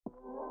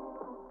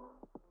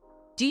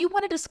Do you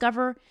want to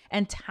discover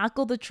and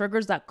tackle the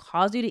triggers that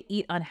cause you to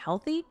eat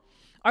unhealthy?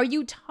 Are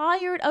you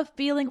tired of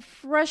feeling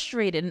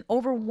frustrated and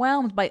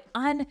overwhelmed by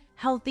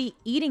unhealthy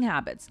eating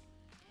habits?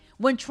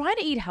 When trying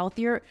to eat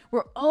healthier,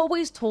 we're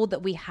always told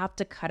that we have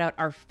to cut out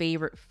our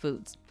favorite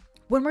foods.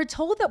 When we're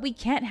told that we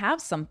can't have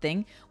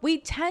something, we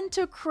tend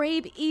to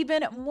crave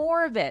even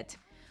more of it.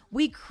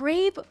 We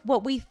crave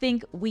what we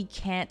think we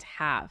can't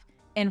have.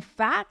 In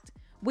fact,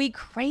 we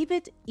crave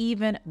it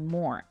even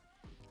more.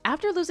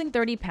 After losing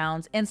 30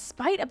 pounds, in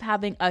spite of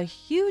having a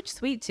huge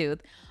sweet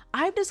tooth,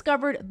 I've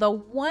discovered the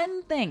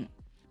one thing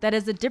that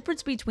is the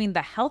difference between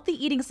the healthy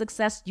eating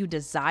success you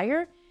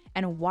desire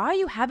and why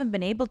you haven't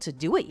been able to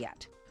do it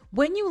yet.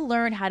 When you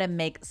learn how to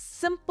make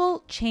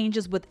simple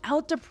changes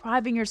without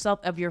depriving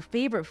yourself of your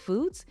favorite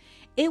foods,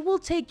 it will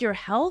take your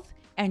health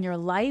and your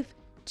life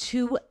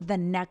to the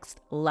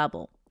next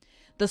level.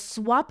 The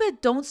Swap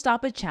It, Don't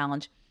Stop It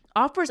challenge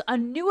offers a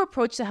new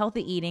approach to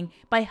healthy eating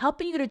by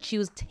helping you to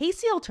choose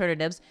tasty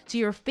alternatives to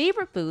your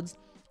favorite foods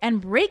and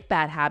break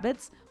bad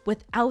habits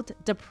without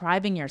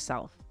depriving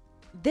yourself.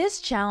 This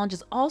challenge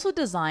is also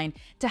designed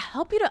to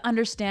help you to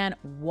understand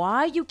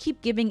why you keep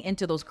giving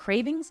into those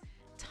cravings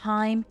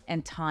time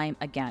and time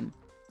again.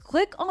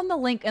 Click on the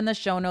link in the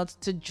show notes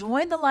to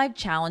join the live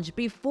challenge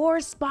before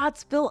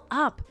spots fill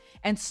up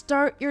and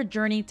start your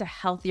journey to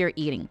healthier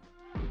eating.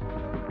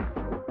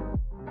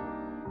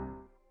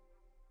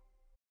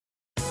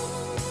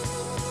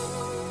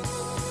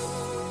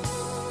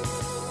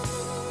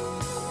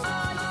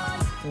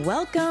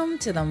 Welcome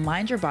to the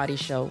Mind Your Body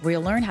Show, where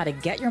you'll learn how to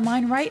get your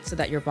mind right so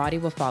that your body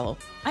will follow.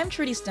 I'm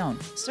Trudy Stone,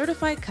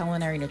 certified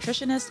culinary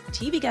nutritionist,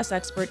 TV guest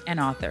expert, and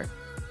author.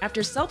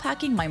 After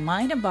self-hacking my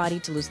mind and body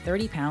to lose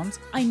 30 pounds,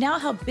 I now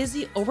help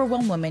busy,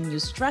 overwhelmed women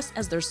use stress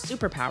as their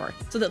superpower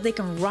so that they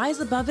can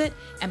rise above it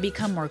and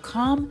become more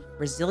calm,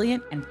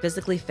 resilient, and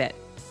physically fit.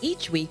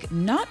 Each week,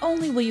 not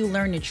only will you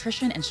learn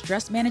nutrition and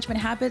stress management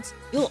habits,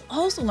 you'll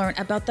also learn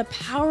about the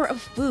power of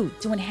food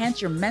to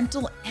enhance your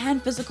mental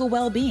and physical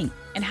well-being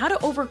and how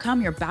to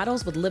overcome your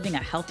battles with living a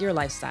healthier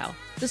lifestyle.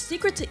 The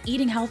secret to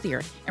eating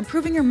healthier,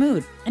 improving your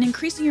mood, and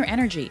increasing your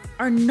energy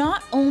are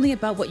not only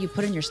about what you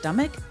put in your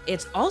stomach,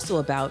 it's also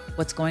about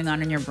what's going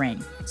on in your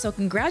brain. So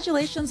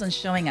congratulations on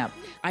showing up.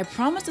 I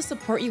promise to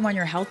support you on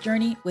your health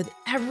journey with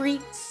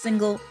every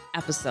single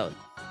episode.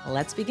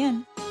 Let's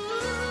begin.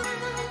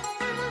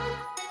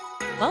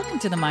 Welcome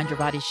to the Mind Your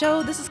Body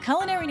Show. This is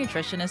culinary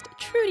nutritionist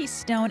Trudy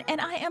Stone, and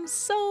I am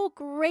so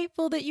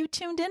grateful that you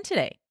tuned in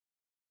today.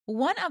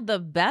 One of the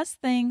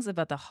best things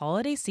about the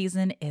holiday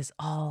season is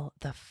all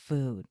the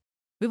food.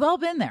 We've all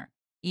been there,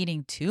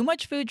 eating too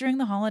much food during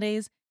the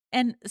holidays,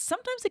 and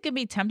sometimes it can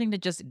be tempting to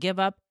just give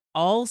up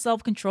all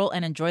self-control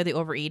and enjoy the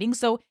overeating.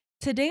 So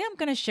today I'm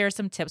going to share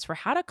some tips for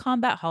how to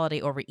combat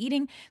holiday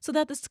overeating so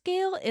that the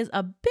scale is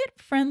a bit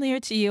friendlier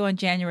to you on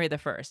January the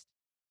 1st.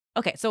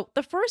 Okay, so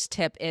the first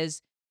tip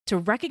is to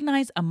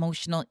recognize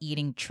emotional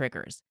eating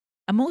triggers.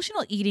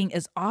 Emotional eating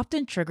is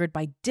often triggered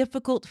by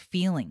difficult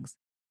feelings.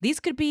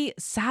 These could be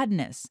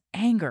sadness,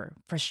 anger,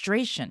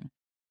 frustration,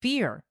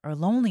 fear, or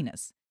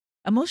loneliness.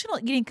 Emotional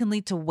eating can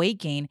lead to weight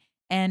gain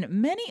and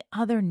many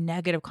other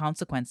negative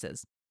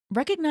consequences.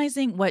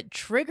 Recognizing what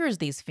triggers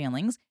these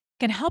feelings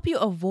can help you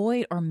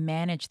avoid or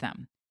manage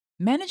them.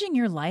 Managing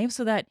your life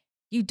so that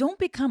you don't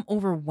become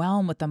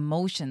overwhelmed with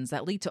emotions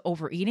that lead to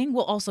overeating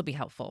will also be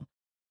helpful.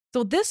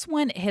 So this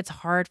one hits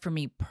hard for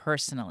me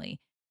personally.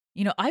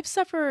 I've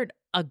suffered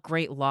a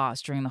great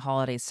loss during the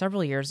holidays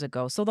several years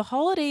ago. So the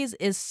holidays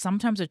is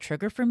sometimes a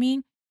trigger for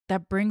me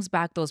that brings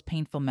back those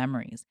painful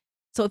memories.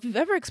 So if you've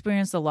ever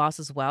experienced a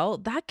loss as well,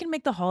 that can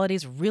make the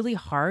holidays really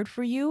hard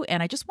for you.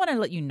 And I just want to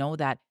let you know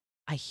that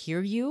I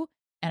hear you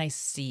and I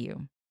see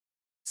you.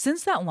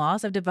 Since that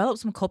loss, I've developed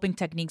some coping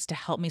techniques to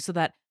help me so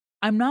that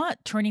I'm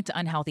not turning to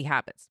unhealthy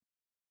habits.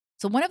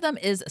 So one of them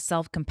is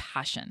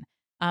self-compassion.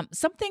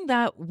 Something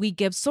that we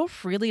give so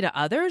freely to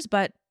others,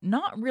 but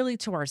not really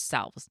to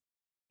ourselves.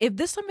 If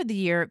this time of the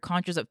year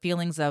conjures up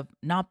feelings of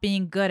not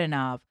being good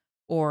enough,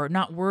 or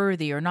not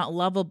worthy, or not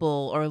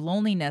lovable, or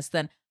loneliness,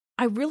 then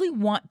I really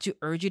want to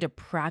urge you to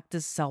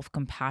practice self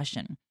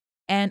compassion.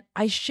 And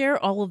I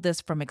share all of this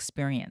from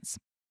experience.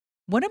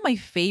 One of my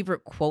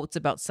favorite quotes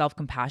about self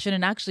compassion,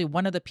 and actually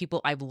one of the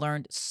people I've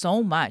learned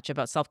so much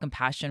about self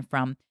compassion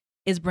from,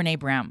 is Brene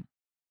Brown.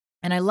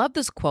 And I love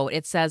this quote.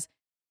 It says,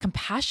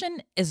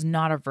 "Compassion is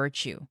not a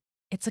virtue,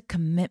 it's a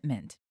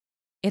commitment.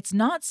 It's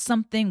not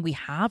something we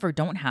have or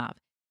don't have.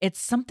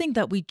 It's something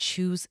that we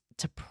choose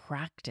to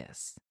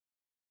practice."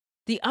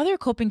 The other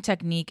coping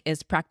technique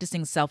is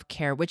practicing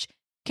self-care, which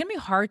can be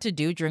hard to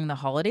do during the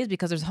holidays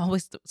because there's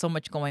always so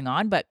much going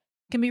on, but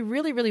can be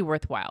really, really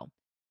worthwhile.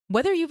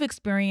 Whether you've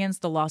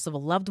experienced the loss of a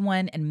loved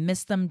one and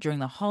missed them during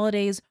the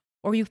holidays,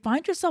 or you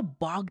find yourself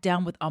bogged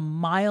down with a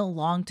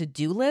mile-long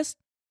to-do list,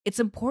 it's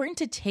important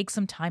to take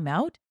some time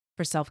out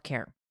for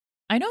self-care.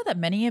 I know that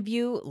many of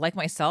you, like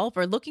myself,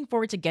 are looking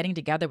forward to getting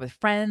together with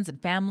friends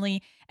and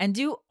family and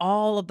do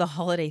all of the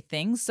holiday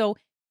things. So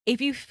if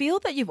you feel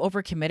that you've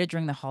overcommitted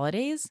during the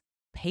holidays,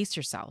 pace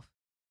yourself.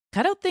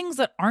 Cut out things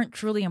that aren't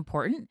truly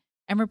important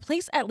and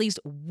replace at least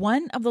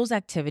one of those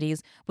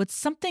activities with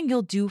something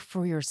you'll do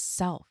for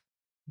yourself.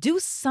 Do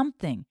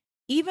something,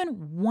 even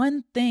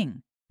one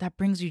thing that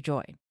brings you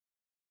joy.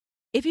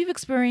 If you've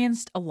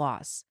experienced a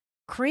loss,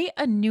 create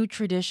a new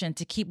tradition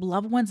to keep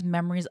loved ones'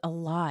 memories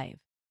alive.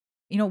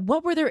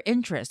 What were their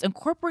interests?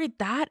 Incorporate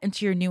that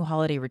into your new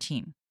holiday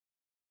routine.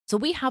 So,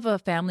 we have a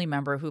family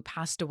member who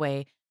passed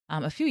away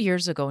a few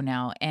years ago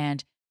now.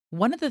 And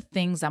one of the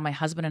things that my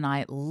husband and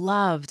I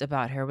loved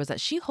about her was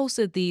that she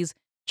hosted these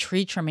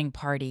tree trimming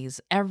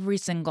parties every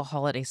single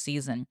holiday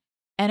season.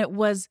 And it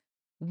was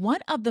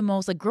one of the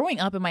most, like growing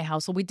up in my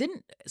household, we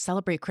didn't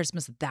celebrate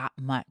Christmas that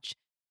much.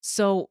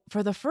 So,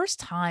 for the first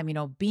time,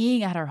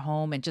 being at her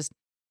home and just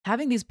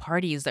having these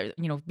parties that,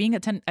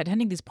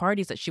 attending these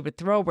parties that she would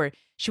throw where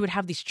she would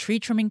have these tree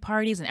trimming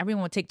parties and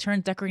everyone would take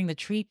turns decorating the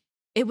tree.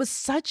 It was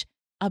such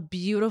a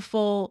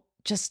beautiful,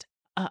 just,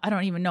 I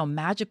don't even know,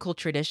 magical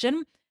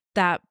tradition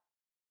that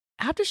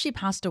after she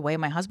passed away,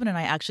 my husband and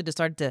I actually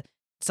decided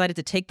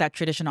to take that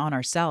tradition on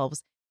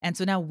ourselves. And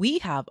so now we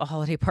have a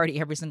holiday party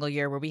every single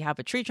year where we have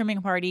a tree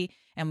trimming party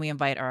and we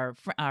invite our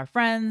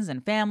friends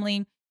and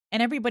family,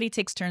 and everybody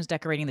takes turns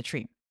decorating the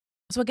tree.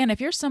 So, again,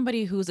 if you're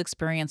somebody who's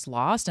experienced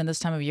loss and this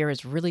time of year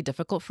is really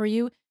difficult for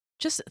you,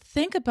 just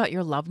think about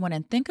your loved one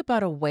and think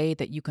about a way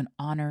that you can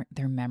honor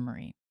their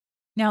memory.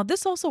 Now,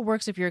 this also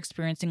works if you're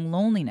experiencing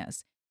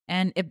loneliness.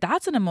 And if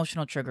that's an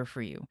emotional trigger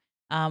for you,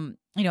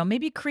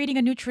 maybe creating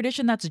a new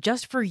tradition that's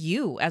just for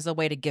you as a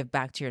way to give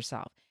back to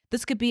yourself.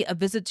 This could be a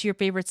visit to your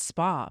favorite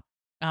spa.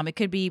 It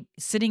could be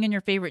sitting in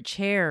your favorite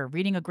chair,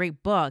 reading a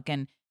great book,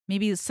 and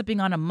maybe sipping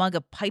on a mug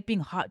of piping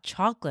hot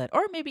chocolate,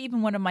 or maybe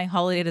even one of my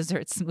holiday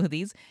dessert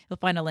smoothies. You'll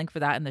find a link for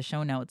that in the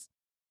show notes.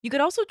 You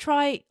could also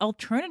try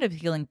alternative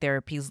healing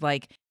therapies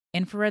like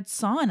infrared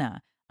sauna,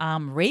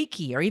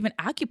 Reiki, or even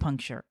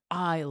acupuncture.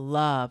 I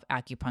love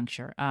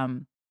acupuncture.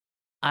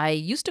 I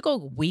used to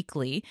go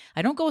weekly.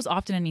 I don't go as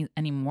often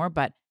anymore,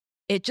 but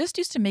it just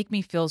used to make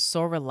me feel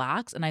so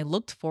relaxed. And I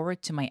looked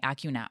forward to my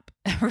AcuNap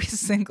every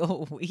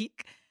single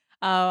week.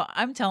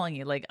 I'm telling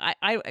you, like,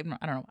 I don't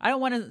know. I don't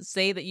want to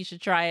say that you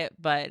should try it,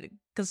 but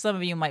because some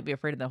of you might be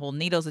afraid of the whole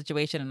needle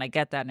situation. And I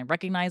get that and I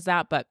recognize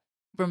that. But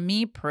for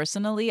me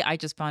personally, I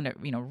just found it,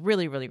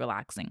 really, really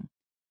relaxing.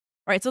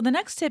 All right. So the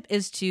next tip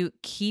is to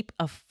keep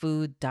a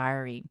food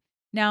diary.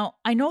 Now,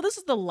 I know this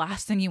is the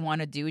last thing you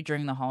want to do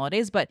during the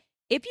holidays, but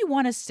if you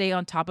want to stay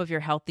on top of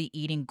your healthy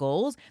eating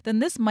goals, then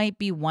this might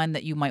be one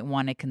that you might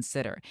want to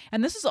consider.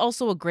 And this is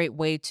also a great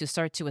way to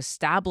start to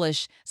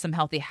establish some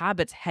healthy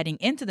habits heading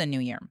into the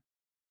new year.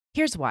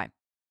 Here's why.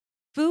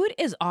 Food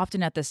is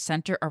often at the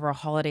center of our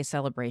holiday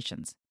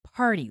celebrations,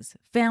 parties,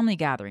 family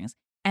gatherings,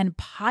 and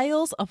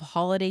piles of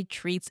holiday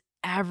treats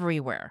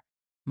everywhere.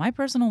 My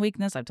personal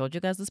weakness, I've told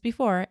you guys this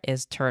before,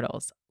 is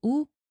turtles.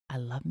 Ooh, I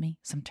love me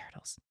some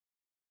turtles.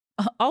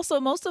 Also,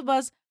 most of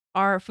us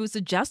are food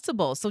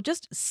suggestible, so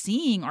just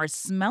seeing or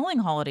smelling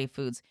holiday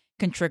foods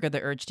can trigger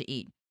the urge to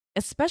eat,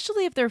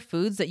 especially if they're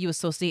foods that you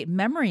associate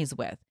memories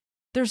with.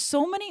 There's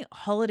so many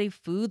holiday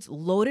foods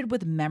loaded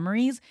with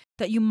memories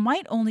that you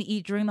might only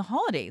eat during the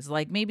holidays,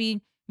 like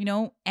maybe,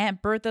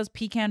 Aunt Bertha's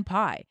pecan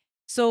pie.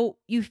 So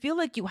you feel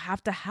like you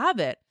have to have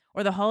it,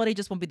 or the holiday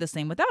just won't be the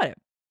same without it.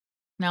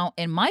 Now,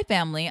 in my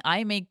family,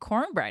 I make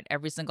cornbread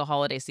every single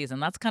holiday season.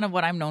 That's kind of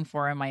what I'm known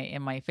for in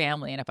my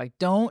family. And if I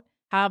don't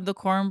have the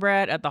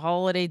cornbread at the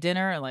holiday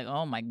dinner, like,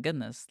 oh my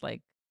goodness,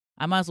 like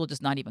I might as well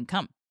just not even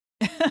come.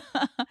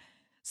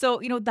 So,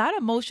 that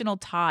emotional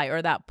tie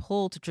or that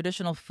pull to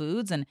traditional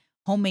foods and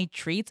homemade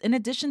treats, in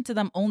addition to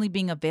them only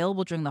being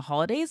available during the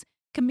holidays,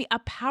 can be a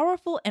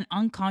powerful and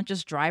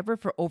unconscious driver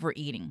for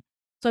overeating.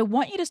 So, I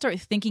want you to start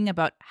thinking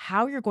about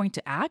how you're going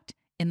to act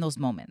in those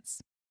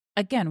moments.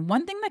 Again,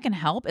 one thing that can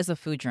help is a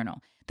food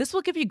journal. This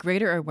will give you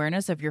greater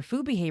awareness of your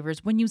food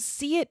behaviors when you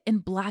see it in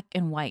black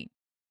and white,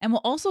 and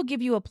will also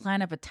give you a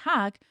plan of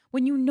attack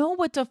when you know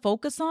what to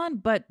focus on,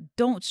 but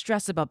don't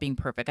stress about being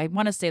perfect. I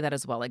want to say that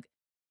as well. Like,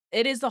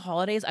 it is the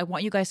holidays. I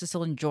want you guys to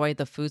still enjoy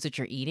the foods that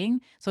you're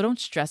eating. So don't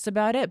stress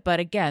about it. But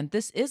again,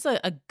 this is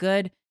a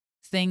good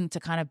thing to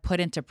kind of put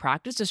into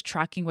practice, just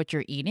tracking what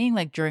you're eating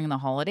like during the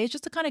holidays,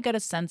 just to kind of get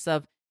a sense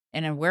of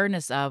an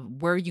awareness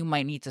of where you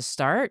might need to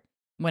start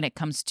when it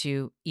comes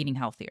to eating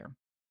healthier.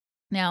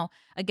 Now,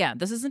 again,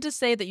 this isn't to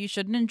say that you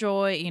shouldn't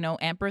enjoy,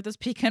 Aunt Bertha's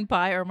pecan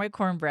pie or my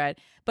cornbread,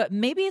 but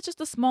maybe it's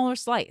just a smaller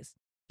slice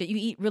that you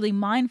eat really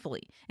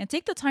mindfully and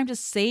take the time to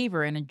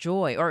savor and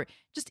enjoy, or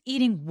just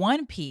eating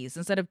one piece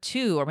instead of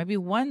two, or maybe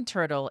one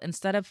turtle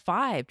instead of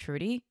five,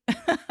 Trudy.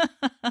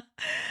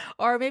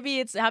 Or maybe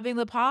it's having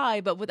the pie,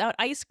 but without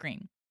ice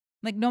cream.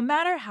 Like, no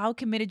matter how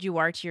committed you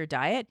are to your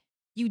diet,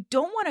 you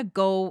don't want to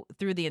go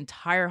through the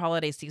entire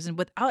holiday season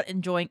without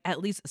enjoying at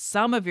least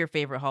some of your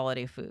favorite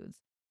holiday foods.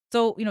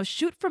 So,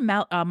 shoot for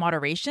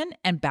moderation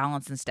and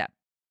balance instead.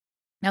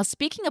 Now,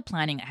 speaking of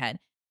planning ahead,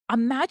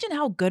 imagine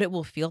how good it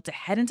will feel to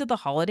head into the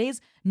holidays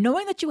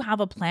knowing that you have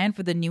a plan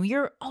for the new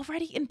year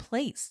already in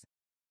place.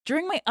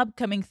 During my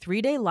upcoming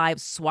 3-day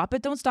live Swap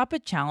It, Don't Stop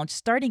It challenge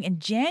starting in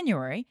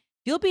January,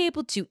 you'll be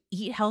able to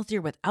eat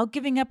healthier without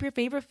giving up your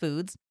favorite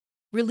foods,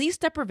 Release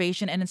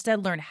deprivation and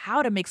instead learn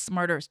how to make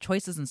smarter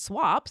choices and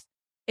swaps.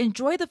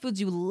 Enjoy the foods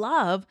you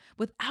love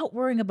without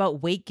worrying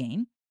about weight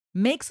gain.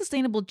 Make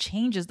sustainable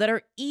changes that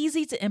are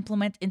easy to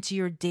implement into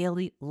your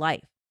daily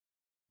life.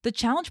 The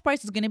challenge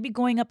price is going to be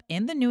going up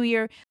in the new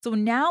year, so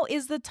now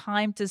is the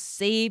time to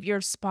save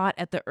your spot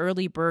at the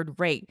early bird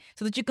rate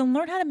so that you can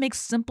learn how to make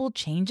simple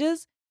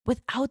changes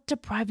without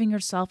depriving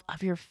yourself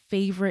of your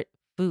favorite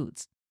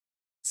foods.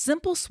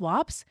 Simple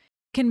swaps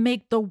can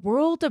make the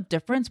world of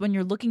difference when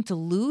you're looking to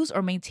lose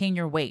or maintain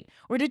your weight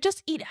or to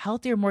just eat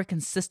healthier more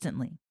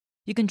consistently.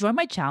 You can join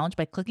my challenge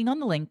by clicking on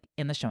the link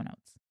in the show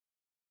notes.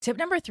 Tip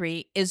number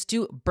 3 is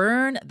to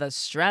burn the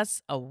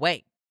stress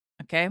away.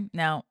 Okay,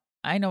 now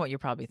I know what you're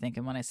probably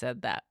thinking when I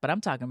said that, but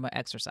I'm talking about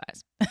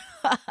exercise.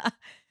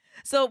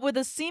 So, with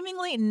a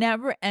seemingly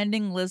never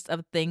ending list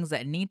of things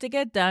that need to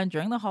get done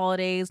during the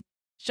holidays,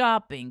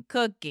 shopping,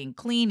 cooking,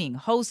 cleaning,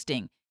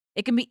 hosting,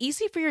 it can be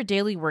easy for your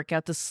daily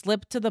workout to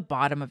slip to the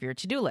bottom of your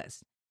to do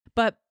list.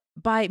 But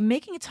by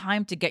making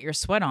time to get your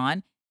sweat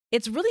on,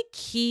 it's really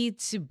key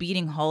to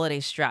beating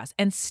holiday stress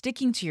and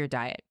sticking to your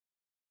diet.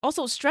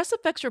 Also, stress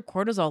affects your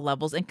cortisol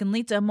levels and can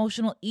lead to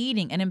emotional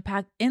eating and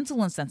impact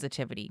insulin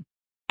sensitivity.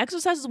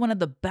 Exercise is one of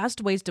the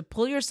best ways to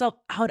pull yourself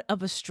out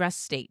of a stress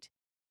state.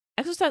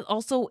 Exercise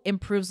also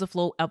improves the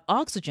flow of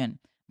oxygen,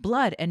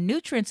 blood, and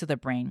nutrients to the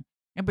brain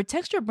and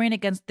protects your brain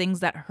against things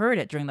that hurt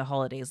it during the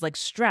holidays, like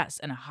stress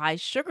and high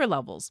sugar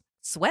levels.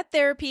 Sweat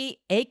therapy,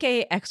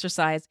 aka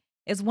exercise,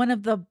 is one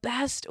of the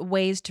best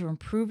ways to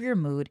improve your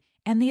mood,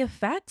 and the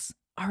effects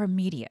are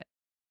immediate.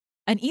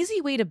 An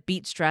easy way to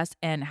beat stress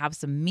and have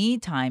some me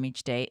time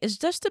each day is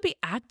just to be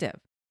active.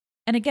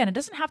 And again, it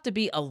doesn't have to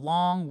be a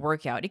long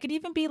workout. It could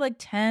even be like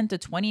 10 to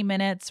 20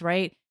 minutes,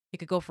 right? You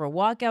could go for a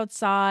walk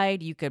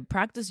outside, you could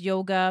practice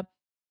yoga,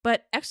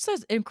 but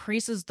exercise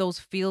increases those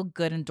feel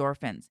good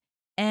endorphins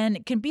and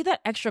it can be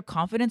that extra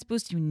confidence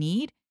boost you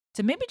need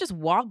to maybe just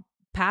walk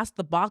past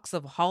the box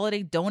of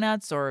holiday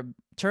donuts or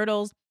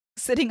turtles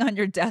sitting on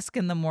your desk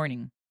in the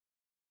morning.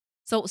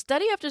 So,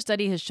 study after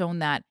study has shown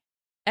that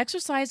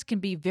exercise can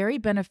be very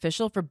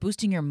beneficial for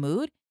boosting your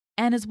mood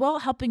and as well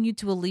helping you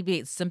to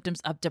alleviate symptoms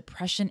of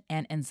depression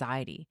and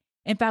anxiety.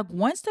 In fact,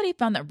 one study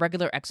found that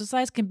regular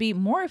exercise can be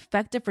more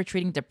effective for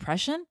treating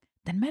depression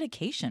than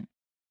medication.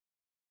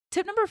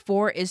 Tip number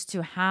 4 is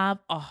to have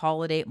a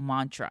holiday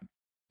mantra.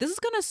 This is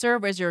going to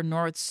serve as your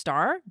North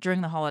Star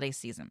during the holiday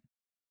season.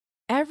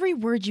 Every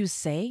word you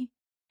say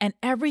and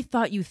every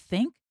thought you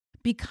think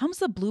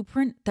becomes a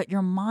blueprint that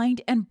your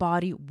mind and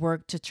body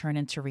work to turn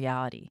into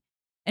reality.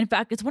 In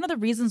fact, it's one of the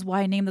reasons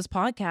why I named this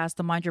podcast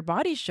the Mind Your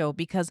Body Show,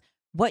 because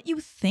what you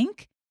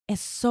think is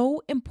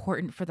so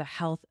important for the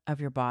health of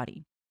your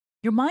body.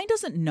 Your mind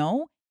doesn't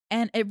know,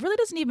 and it really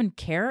doesn't even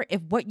care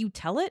if what you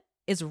tell it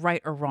is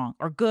right or wrong,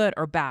 or good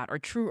or bad, or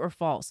true or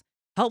false,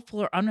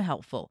 helpful or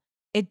unhelpful.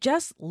 It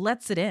just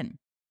lets it in.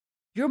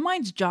 Your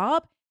mind's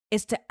job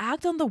is to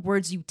act on the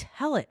words you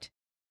tell it.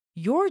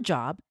 Your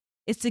job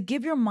is to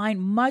give your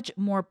mind much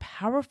more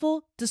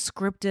powerful,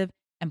 descriptive,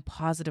 and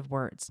positive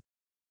words.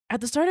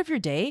 At the start of your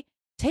day,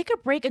 take a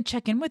break and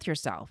check in with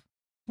yourself.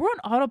 We're on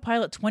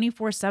autopilot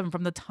 24/7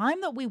 from the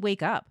time that we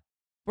wake up.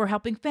 We're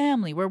helping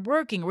family, we're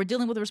working, we're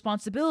dealing with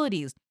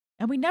responsibilities,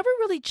 and we never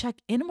really check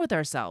in with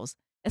ourselves,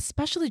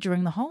 especially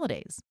during the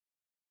holidays.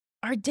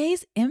 Our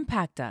days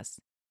impact us,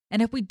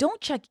 and if we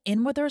don't check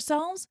in with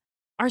ourselves,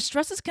 our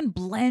stresses can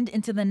blend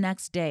into the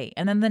next day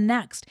and then the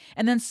next,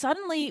 and then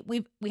suddenly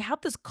we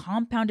have this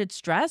compounded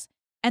stress,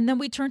 and then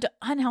we turn to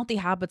unhealthy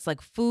habits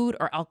like food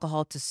or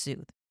alcohol to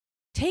soothe.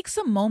 Take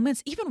some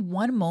moments, even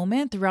one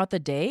moment throughout the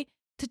day,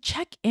 to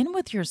check in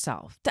with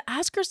yourself, to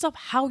ask yourself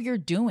how you're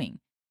doing.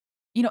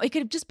 It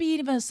could just be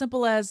even as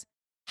simple as,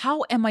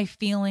 how am I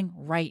feeling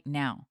right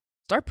now?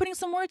 Start putting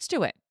some words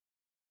to it,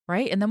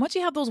 right? And then once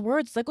you have those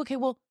words, it's like, okay,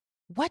 well,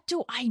 what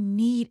do I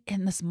need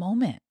in this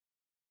moment?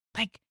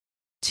 Like,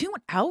 tune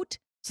out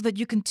so that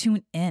you can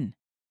tune in.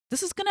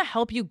 This is going to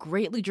help you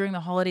greatly during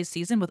the holiday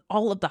season with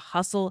all of the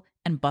hustle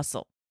and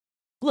bustle.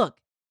 Look,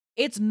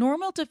 it's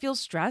normal to feel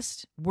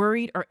stressed,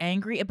 worried, or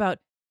angry about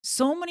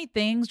so many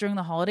things during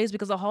the holidays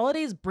because the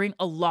holidays bring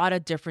a lot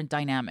of different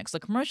dynamics. The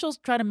commercials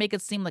try to make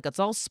it seem like it's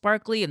all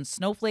sparkly and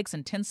snowflakes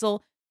and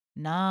tinsel.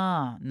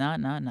 Nah, nah,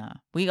 nah, nah.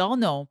 We all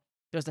know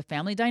there's the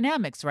family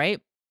dynamics, right?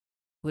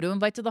 Who to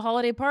invite to the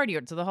holiday party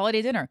or to the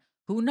holiday dinner,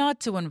 who not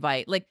to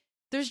invite. Like,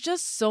 there's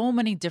just so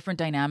many different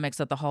dynamics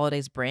that the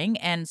holidays bring,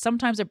 and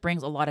sometimes it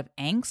brings a lot of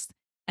angst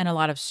and a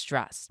lot of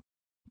stress.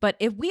 But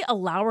if we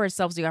allow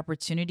ourselves the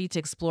opportunity to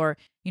explore,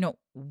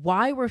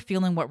 why we're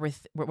feeling what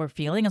we're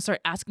feeling and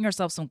start asking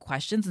ourselves some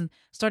questions and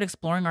start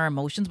exploring our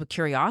emotions with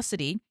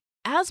curiosity,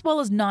 as well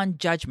as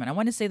non-judgment. I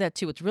want to say that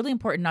too. It's really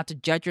important not to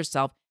judge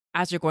yourself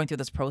as you're going through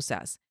this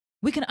process.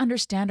 We can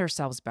understand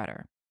ourselves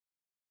better.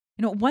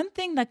 One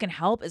thing that can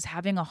help is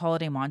having a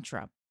holiday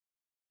mantra.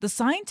 The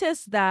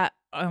scientists that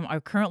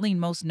are currently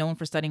most known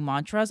for studying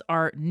mantras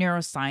are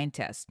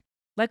neuroscientists.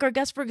 Like our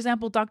guest, for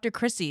example, Dr.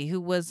 Chrissy, who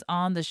was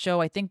on the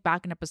show, I think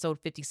back in episode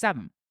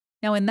 57.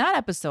 Now, in that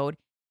episode,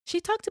 She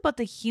talked about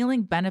the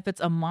healing benefits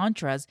of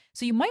mantras,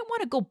 so you might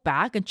want to go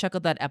back and check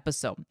out that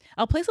episode.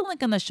 I'll place a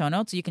link in the show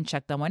notes so you can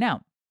check that one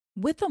out.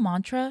 With a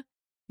mantra,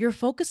 you're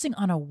focusing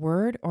on a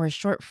word or a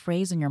short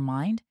phrase in your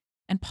mind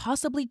and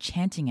possibly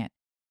chanting it,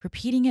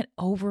 repeating it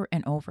over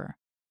and over.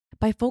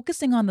 By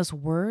focusing on this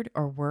word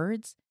or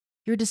words,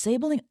 you're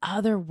disabling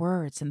other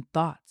words and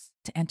thoughts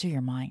to enter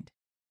your mind.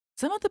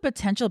 Some of the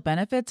potential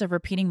benefits of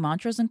repeating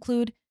mantras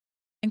include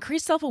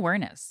increased self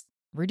awareness,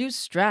 reduced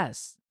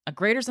stress, a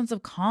greater sense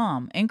of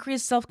calm,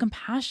 increased self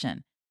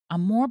compassion, a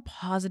more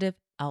positive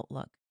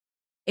outlook.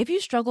 If you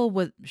struggle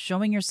with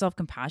showing yourself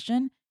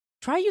compassion,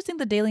 try using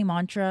the daily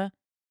mantra,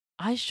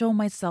 I show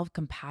myself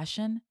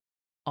compassion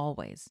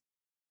always.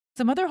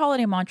 Some other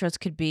holiday mantras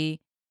could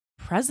be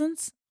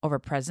presence over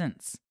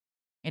presents.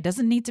 It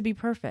doesn't need to be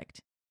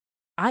perfect.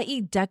 I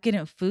eat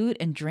decadent food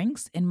and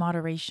drinks in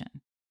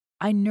moderation.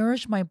 I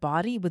nourish my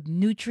body with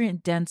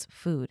nutrient dense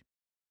food.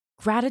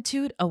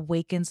 Gratitude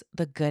awakens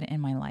the good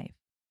in my life.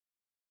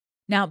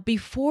 Now,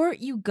 before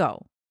you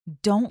go,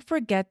 don't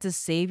forget to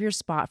save your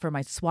spot for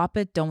my Swap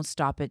It, Don't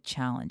Stop It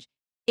challenge.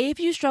 If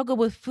you struggle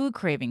with food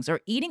cravings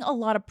or eating a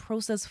lot of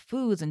processed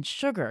foods and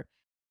sugar,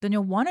 then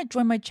you'll want to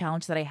join my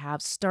challenge that I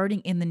have starting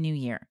in the new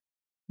year.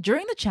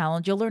 During the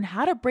challenge, you'll learn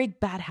how to break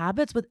bad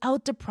habits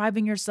without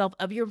depriving yourself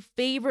of your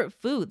favorite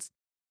foods.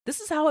 This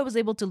is how I was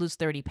able to lose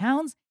 30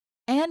 pounds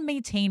and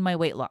maintain my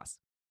weight loss.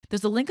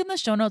 There's a link in the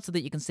show notes so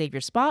that you can save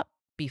your spot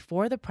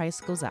before the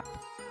price goes up.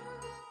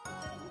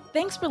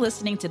 Thanks for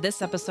listening to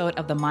this episode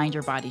of the Mind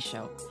Your Body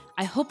Show.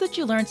 I hope that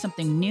you learned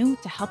something new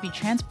to help you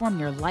transform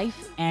your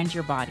life and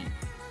your body.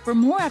 For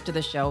more after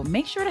the show,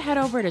 make sure to head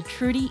over to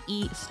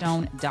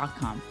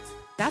trudyestone.com.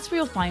 That's where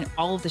you'll find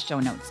all of the show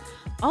notes.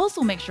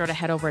 Also, make sure to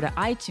head over to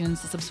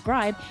iTunes to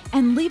subscribe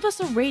and leave us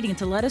a rating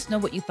to let us know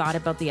what you thought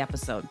about the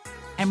episode.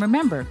 And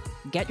remember,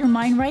 get your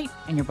mind right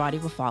and your body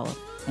will follow.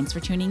 Thanks for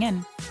tuning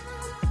in.